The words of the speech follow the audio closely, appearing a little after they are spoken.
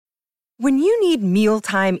When you need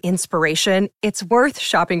mealtime inspiration, it's worth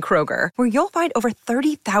shopping Kroger, where you'll find over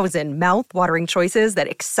 30,000 mouth-watering choices that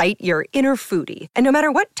excite your inner foodie. And no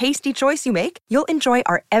matter what tasty choice you make, you'll enjoy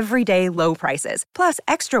our everyday low prices, plus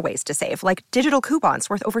extra ways to save, like digital coupons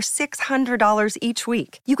worth over $600 each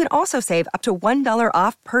week. You can also save up to $1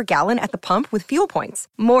 off per gallon at the pump with fuel points.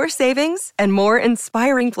 More savings and more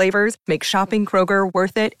inspiring flavors make shopping Kroger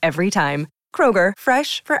worth it every time. Kroger,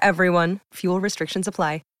 fresh for everyone. Fuel restrictions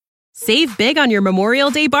apply. Save big on your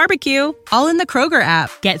Memorial Day barbecue, all in the Kroger app.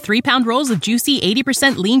 Get 3-pound rolls of juicy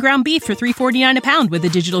 80% lean ground beef for $3.49 a pound with a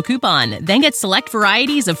digital coupon. Then get select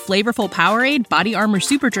varieties of flavorful Powerade, Body Armor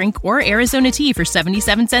Super Drink, or Arizona tea for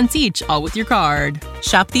 77 cents each, all with your card.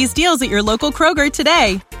 Shop these deals at your local Kroger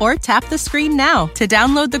today, or tap the screen now to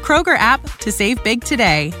download the Kroger app to save big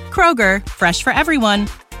today. Kroger, fresh for everyone.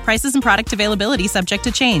 Prices and product availability subject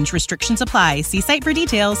to change. Restrictions apply. See site for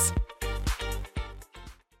details.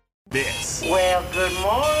 This. Well, good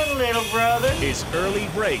morning, little brother. Is Early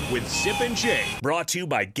Break with Zip and Jay, brought to you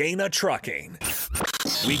by Gaina Trucking.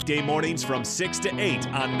 Weekday mornings from 6 to 8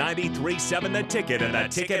 on 93.7 The Ticket and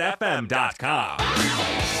theticketfm.com.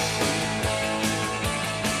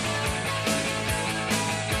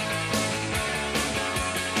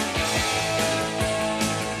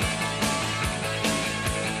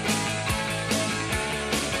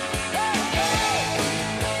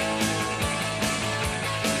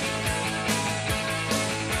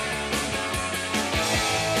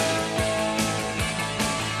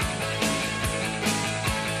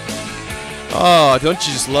 Oh, don't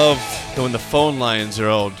you just love when the phone lines are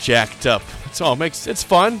all jacked up? It's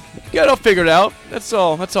fun. You got it all figured out. That's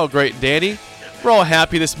all great and dandy. We're all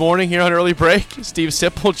happy this morning here on Early Break. Steve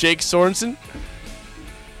Sipple, Jake Sorensen.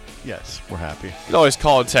 Yes, we're happy. You can always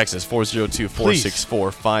call and text us,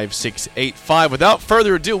 402-464-5685. Without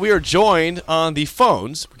further ado, we are joined on the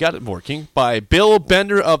phones, we got it working, by Bill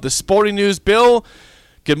Bender of the Sporting News. Bill,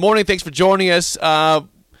 good morning. Thanks for joining us.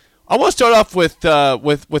 I want to start off with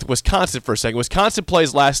Wisconsin for a second. Wisconsin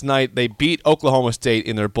plays last night. They beat Oklahoma State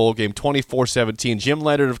in their bowl game 24-17. Jim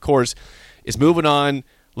Leonhard, of course, is moving on.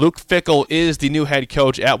 Luke Fickell is the new head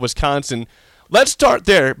coach at Wisconsin. Let's start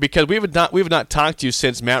there because we have not talked to you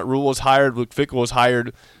since Matt Rhule was hired, Luke Fickell was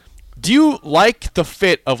hired. Do you like the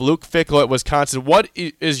fit of Luke Fickell at Wisconsin? What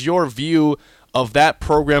is your view of that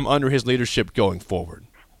program under his leadership going forward?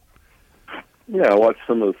 Yeah, I watched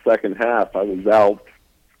some of the second half. I was out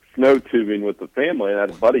snow tubing with the family, and I had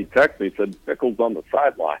a buddy text me, said Fickell's on the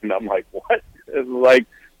sideline. And I'm like, what? It's like,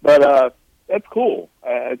 but that's cool.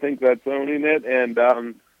 I think that's owning it, and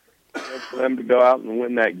for them to go out and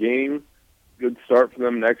win that game, good start for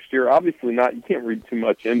them next year. Obviously not, you can't read too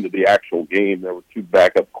much into the actual game. There were two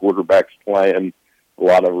backup quarterbacks playing, a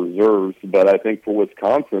lot of reserves, but I think for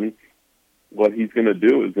Wisconsin, what he's going to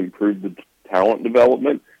do is improve the talent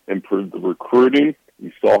development, improve the recruiting.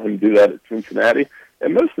 You saw him do that at Cincinnati.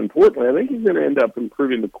 And most importantly, I think he's going to end up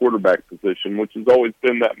improving the quarterback position, which has always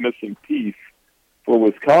been that missing piece for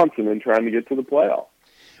Wisconsin in trying to get to the playoffs.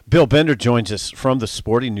 Bill Bender joins us from the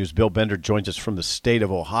Sporting News. Bill Bender joins us from the state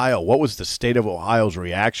of Ohio. What was the state of Ohio's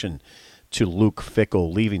reaction to Luke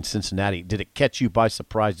Fickell leaving Cincinnati? Did it catch you by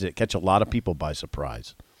surprise? Did it catch a lot of people by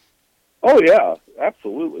surprise? Oh, yeah,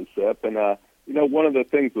 absolutely, Sip. And, one of the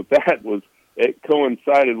things with that was it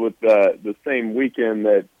coincided with the same weekend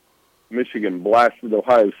that Michigan blasted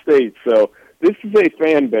Ohio State. So this is a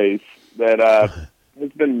fan base that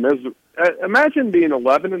has been miserable. Imagine being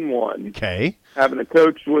 11-1, okay, having a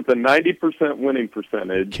coach with a 90% winning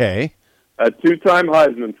percentage, okay, a two-time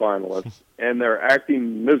Heisman finalist, and they're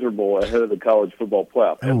acting miserable ahead of the college football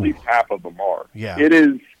playoff. At least half of them are. Yeah. It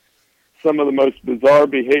is some of the most bizarre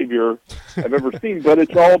behavior I've ever seen, but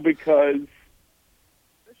it's all because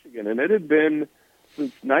Michigan, and it had been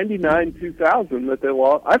since 99-2000 that they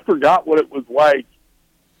lost. I forgot what it was like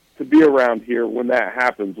to be around here when that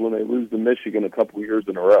happens, when they lose to Michigan a couple of years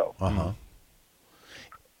in a row. Uh-huh.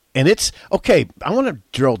 And it's, okay, I want to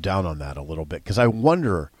drill down on that a little bit because I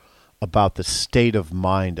wonder about the state of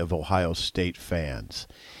mind of Ohio State fans.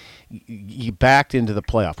 You backed into the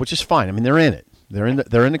playoff, which is fine. I mean, they're in it. They're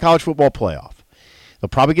in the college football playoff. They'll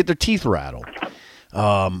probably get their teeth rattled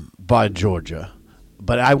by Georgia.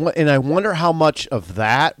 But I wonder how much of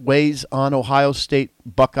that weighs on Ohio State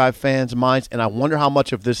Buckeye fans' minds, and I wonder how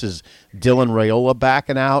much of this is Dylan Raiola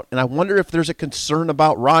backing out, and I wonder if there's a concern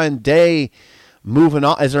about Ryan Day moving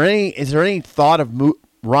on. Is there any thought of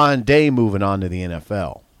Ryan Day moving on to the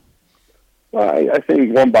NFL? Well, I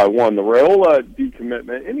think one by one, the Raiola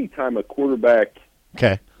decommitment. Anytime a quarterback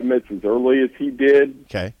commits as early as he did,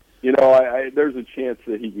 there's a chance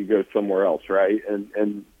that he could go somewhere else, right?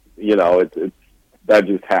 And it's that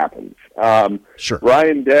just happens. Sure.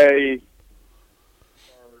 Ryan Day.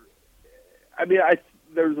 I mean,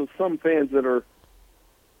 there's some fans that are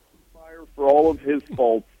fire for all of his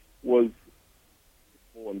faults was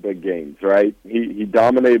in big games, right? He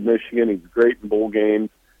dominated Michigan. He's great in bowl games,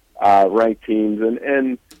 ranked teams,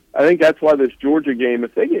 and I think that's why this Georgia game,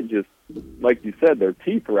 if they get just, like you said, their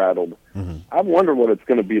teeth rattled, I wonder what it's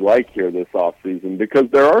going to be like here this offseason,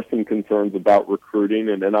 because there are some concerns about recruiting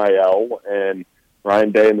and NIL and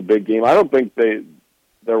Ryan Day in the big game. I don't think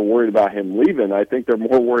they're worried about him leaving. I think they're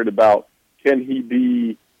more worried about, can he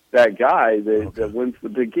be that guy that wins the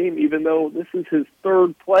big game, even though this is his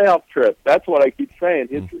third playoff trip. That's what I keep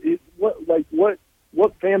saying.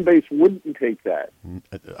 What fan base wouldn't take that?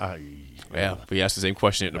 Yeah, we asked the same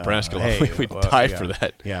question at Nebraska. We died for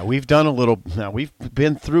that. Yeah, we've done a little. Now we've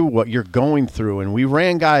been through what you're going through, and we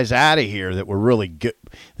ran guys out of here that were really good,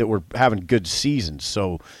 that were having good seasons.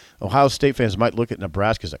 So Ohio State fans might look at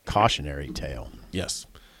Nebraska as a cautionary tale. Yes.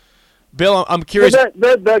 Bill, I'm curious.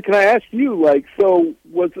 Well, that, can I ask you,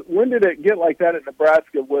 when did it get like that at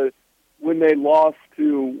Nebraska? When they lost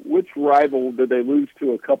to, which rival did they lose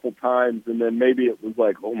to a couple times, and then maybe it was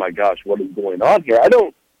like, oh my gosh, what is going on here? I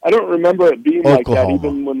don't remember it being Oklahoma. Like that,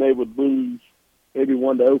 even when they would lose maybe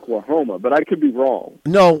one to Oklahoma, but I could be wrong.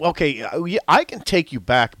 No, okay, I can take you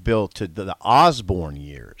back, Bill, to the Osborne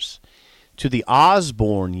years. To the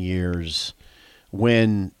Osborne years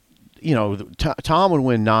when, Tom would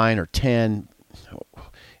win 9 or 10,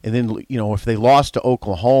 and then, if they lost to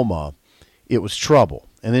Oklahoma, it was trouble.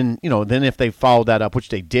 And then, then if they followed that up, which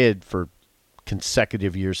they did for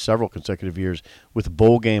several consecutive years, with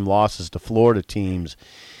bowl game losses to Florida teams,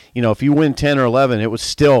 if you win 10 or 11, it was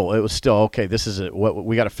still okay. This is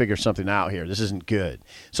we got to figure something out here. This isn't good.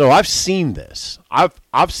 So I've seen this.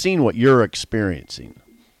 I've seen what you're experiencing.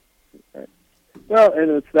 Well,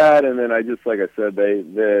 and it's that, and then I just, like I said,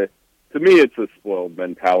 to me, it's a spoiled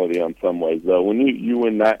mentality on some ways, though. When you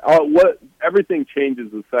win that, everything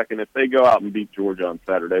changes the second if they go out and beat Georgia on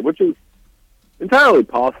Saturday, which is entirely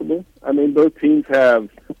possible. I mean, both teams have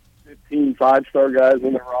 15 five-star guys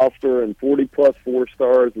in their roster and 40-plus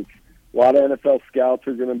four-stars. A lot of NFL scouts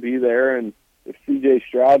are going to be there, and if C.J.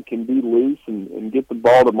 Stroud can be loose and get the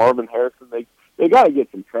ball to Marvin Harrison, they got to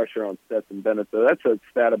get some pressure on Stetson Bennett. So that's a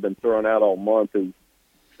stat I've been throwing out all month is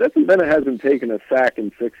Stetson Bennett hasn't taken a sack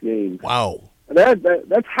in 6 games. Wow. And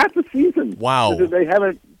that's half the season. Wow. He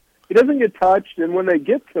doesn't get touched, and when they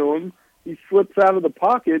get to him, he slips out of the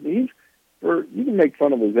pocket. And you can make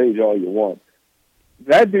fun of his age all you want.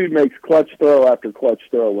 That dude makes clutch throw after clutch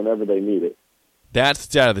throw whenever they need it. That's the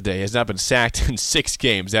stat of the day. He has not been sacked in 6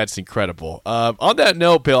 games. That's incredible. On that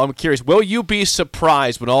note, Bill, I'm curious, will you be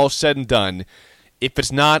surprised when all is said and done if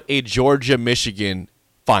it's not a Georgia-Michigan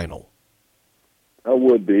final? I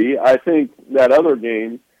would be. I think that other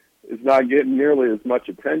game is not getting nearly as much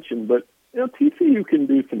attention, but TCU can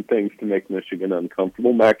do some things to make Michigan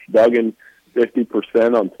uncomfortable. Max Duggan,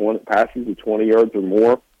 50% on passes of 20 yards or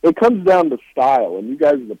more. It comes down to style, and you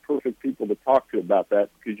guys are the perfect people to talk to about that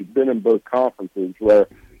because you've been in both conferences where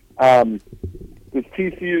does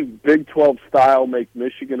TCU's Big 12 style make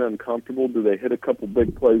Michigan uncomfortable? Do they hit a couple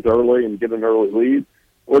big plays early and get an early lead?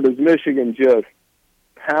 Or does Michigan just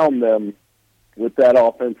pound them with that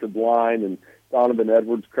offensive line, and Donovan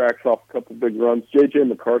Edwards cracks off a couple big runs? J.J.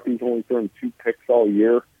 McCarthy's only thrown 2 picks all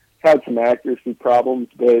year. Had some accuracy problems,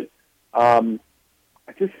 but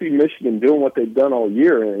I just see Michigan doing what they've done all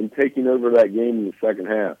year and taking over that game in the second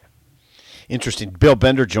half. Interesting. Bill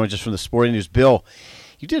Bender joins us from the Sporting News. Bill,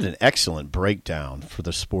 you did an excellent breakdown for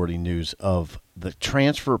the Sporting News of the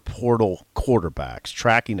transfer portal quarterbacks,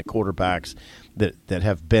 tracking the quarterbacks that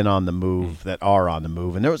have been on the move, that are on the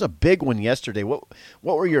move. And there was a big one yesterday. What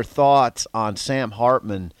were your thoughts on Sam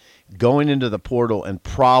Hartman going into the portal and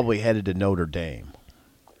probably headed to Notre Dame?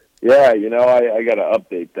 Yeah, I got to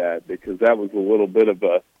update that because that was a little bit of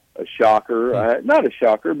a shocker. Not a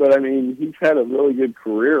shocker, but, I mean, he's had a really good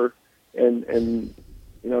career. And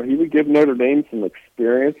he would give Notre Dame some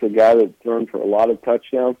experience, a guy that's thrown for a lot of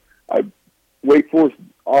touchdowns. Wake Forest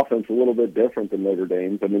offense a little bit different than Notre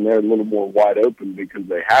Dame's. I mean, they're a little more wide open because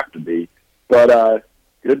they have to be. But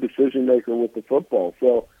good decision maker with the football.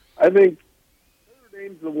 So I think Notre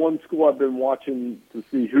Dame's the one school I've been watching to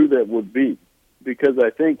see who that would be because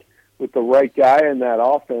I think with the right guy in that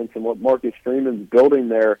offense and what Marcus Freeman's building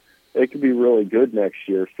there, they could be really good next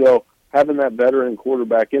year. So having that veteran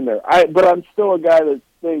quarterback in there. But I'm still a guy that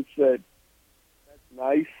thinks that's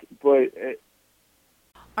nice, but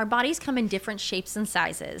our bodies come in different shapes and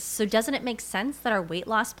sizes, so doesn't it make sense that our weight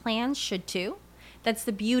loss plans should too? That's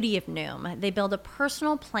the beauty of Noom. They build a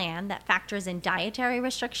personal plan that factors in dietary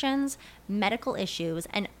restrictions, medical issues,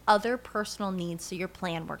 and other personal needs so your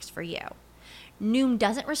plan works for you. Noom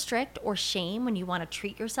doesn't restrict or shame when you want to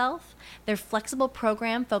treat yourself. Their flexible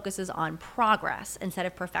program focuses on progress instead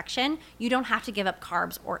of perfection. You don't have to give up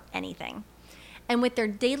carbs or anything. And with their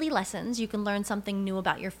daily lessons, you can learn something new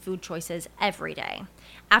about your food choices every day.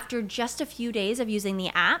 After just a few days of using the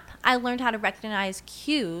app, I learned how to recognize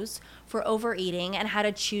cues for overeating and how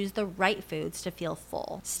to choose the right foods to feel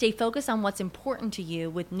full. Stay focused on what's important to you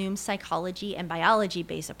with Noom's psychology and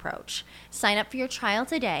biology-based approach. Sign up for your trial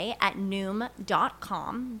today at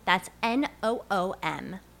Noom.com. That's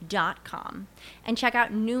Noom.com. And check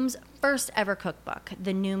out Noom's first ever cookbook,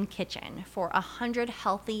 The Noom Kitchen, for 100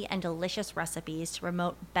 healthy and delicious recipes to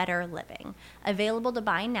promote better living. Available to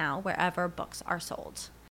buy now wherever books are sold.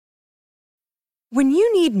 When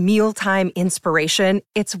you need mealtime inspiration,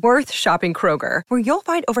 it's worth shopping Kroger, where you'll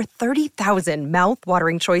find over 30,000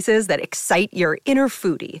 mouth-watering choices that excite your inner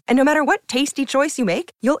foodie. And no matter what tasty choice you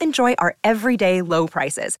make, you'll enjoy our everyday low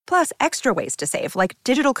prices, plus extra ways to save, like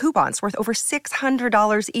digital coupons worth over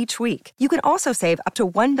 $600 each week. You can also save up to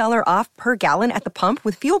 $1 off per gallon at the pump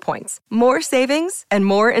with fuel points. More savings and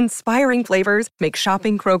more inspiring flavors make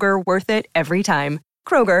shopping Kroger worth it every time.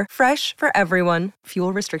 Kroger, fresh for everyone.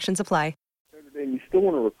 Fuel restrictions apply. And you still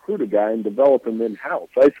want to recruit a guy and develop him in-house.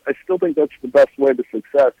 I still think that's the best way to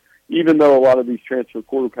success, even though a lot of these transfer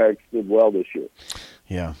quarterbacks did well this year.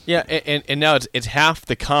 Yeah. Yeah, and now it's half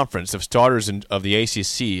the conference of starters of the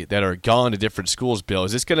ACC that are gone to different schools, Bill.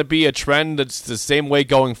 Is this going to be a trend that's the same way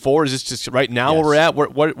going forward? Is this just right now where we're at?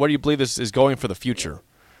 What do you believe this is going for the future?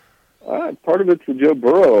 Part of it's the Joe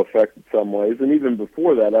Burrow effect in some ways, and even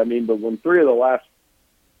before that. I mean, but when three of the last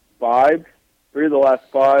five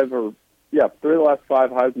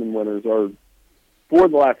Heisman winners are, four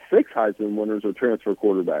of the last six Heisman winners are transfer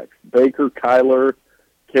quarterbacks. Baker, Kyler,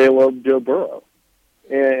 Caleb, Joe Burrow.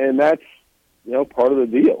 And that's, part of the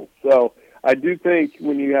deal. So I do think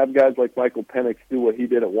when you have guys like Michael Penix do what he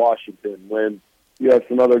did at Washington, when you have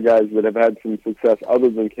some other guys that have had some success other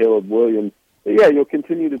than Caleb Williams, you'll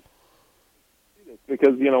continue to do this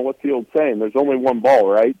because, what's the old saying? There's only one ball,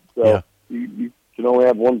 right? So you can only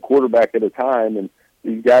have one quarterback at a time, and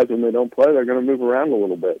these guys, when they don't play, they're going to move around a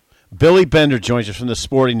little bit. Billy Bender joins us from the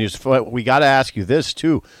Sporting News. We got to ask you this,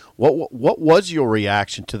 too. What was your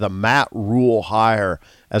reaction to the Matt Rule hire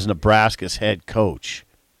as Nebraska's head coach?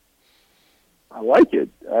 I like it.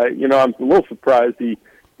 I'm a little surprised he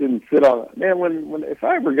didn't sit on it. Man, if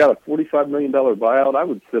I ever got a $45 million buyout, I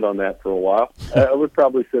would sit on that for a while. I would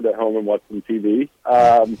probably sit at home and watch some TV,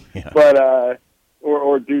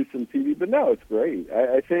 or do some TV. But no, it's great.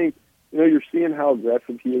 I think, you're seeing how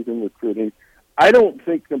aggressive he is in recruiting. I don't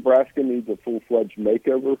think Nebraska needs a full-fledged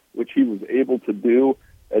makeover, which he was able to do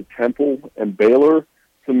at Temple and Baylor.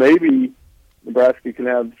 So maybe Nebraska can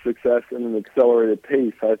have success in an accelerated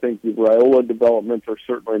pace. I think the Raiola developments are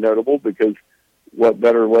certainly notable because what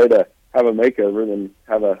better way to have a makeover than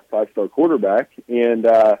have a five-star quarterback? And,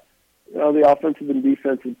 the offensive and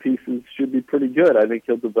defensive pieces should be pretty good. I think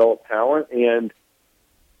he'll develop talent, and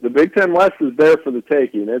the Big Ten West is there for the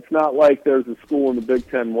taking. It's not like there's a school in the Big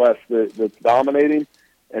Ten West that's dominating,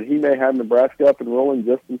 and he may have Nebraska up and rolling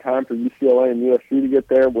just in time for UCLA and USC to get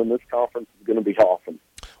there when this conference is going to be awesome.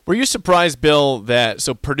 Were you surprised, Bill, that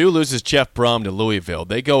Purdue loses Jeff Brom to Louisville?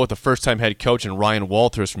 They go with the first-time head coach and Ryan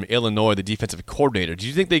Walters from Illinois, the defensive coordinator. Do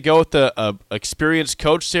you think they go with the experienced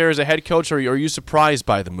coach there as a head coach, or are you surprised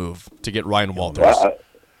by the move to get Ryan Walters?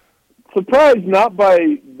 Surprised not by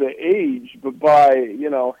the age, but by,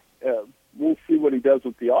 we'll see what he does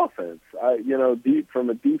with the offense. From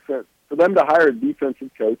a defense, for them to hire a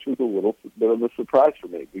defensive coach was a little bit of a surprise for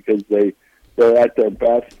me because they're at their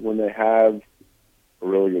best when they have a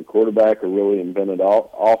really good quarterback, a really invented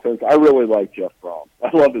offense. I really like Jeff Brom. I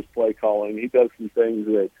love his play calling. He does some things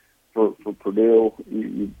that for Purdue,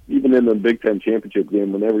 even in the Big Ten championship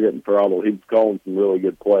game when they were getting throttled, he was calling some really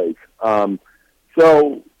good plays.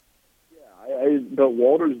 But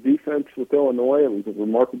Walter's defense with Illinois, it was a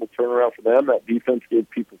remarkable turnaround for them. That defense gave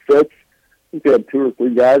people fits. I think they had 2 or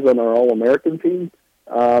 3 guys on our All-American team.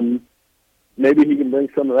 Maybe he can bring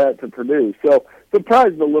some of that to Purdue. So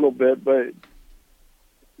surprised a little bit, but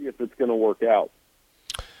see if it's going to work out.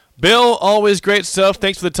 Bill, always great stuff.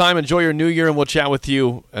 Thanks for the time. Enjoy your new year, and we'll chat with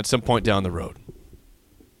you at some point down the road.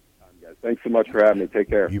 Thanks so much for having me.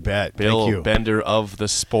 Take care. You bet. Bill Thank you. Bender of the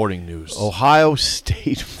Sporting News. Ohio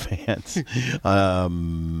State fans.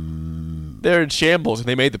 They're in shambles, and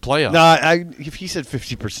they made the playoffs. No, he said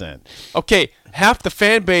 50%. Okay, half the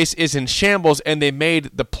fan base is in shambles, and they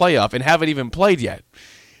made the playoff and haven't even played yet.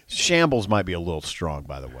 Shambles might be a little strong,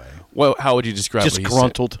 by the way. Well, how would you describe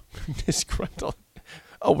disgruntled? Disgruntled.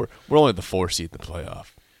 Oh, we're only the 4 seed in the playoff.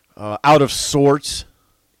 Out of sorts.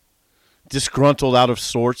 Disgruntled, out of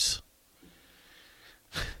sorts.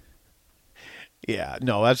 Yeah,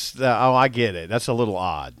 no, that's I get it. That's a little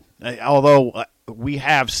odd. Although we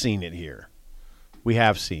have seen it here. We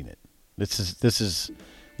have seen it. This is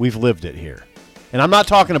we've lived it here. And I'm not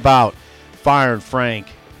talking about firing Frank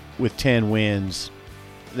with 10 wins.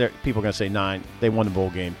 People are going to say 9. They won the bowl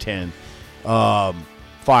game 10.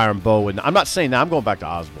 Firing Bowen. I'm not saying that. I'm going back to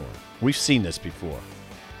Osborne. We've seen this before.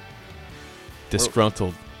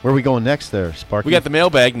 Disgruntled. Where are we going next there, Sparky? We got the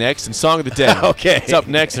mailbag next and Song of the Day. Okay. It's up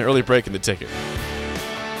next in Early Break in the Ticket.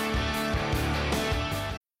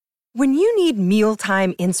 When you need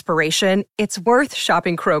mealtime inspiration, it's worth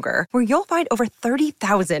shopping Kroger, where you'll find over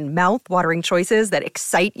 30,000 mouth-watering choices that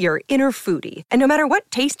excite your inner foodie. And no matter what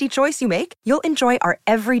tasty choice you make, you'll enjoy our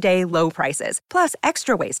everyday low prices, plus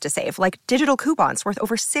extra ways to save, like digital coupons worth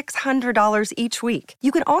over $600 each week.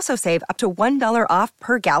 You can also save up to $1 off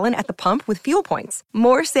per gallon at the pump with fuel points.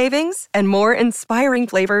 More savings and more inspiring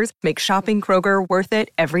flavors make shopping Kroger worth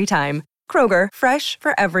it every time. Kroger, fresh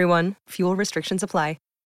for everyone. Fuel restrictions apply.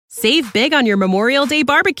 Save big on your Memorial Day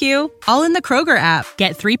barbecue, all in the Kroger app.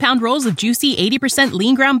 Get 3-pound rolls of juicy 80%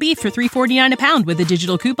 lean ground beef for $3.49 a pound with a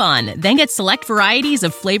digital coupon. Then get select varieties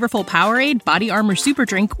of flavorful Powerade, Body Armor Super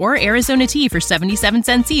Drink, or Arizona tea for 77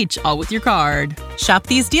 cents each, all with your card. Shop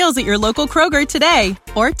these deals at your local Kroger today,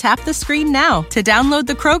 or tap the screen now to download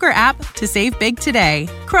the Kroger app to save big today.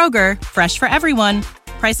 Kroger, fresh for everyone.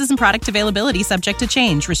 Prices and product availability subject to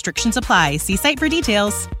change. Restrictions apply. See site for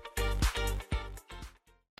details.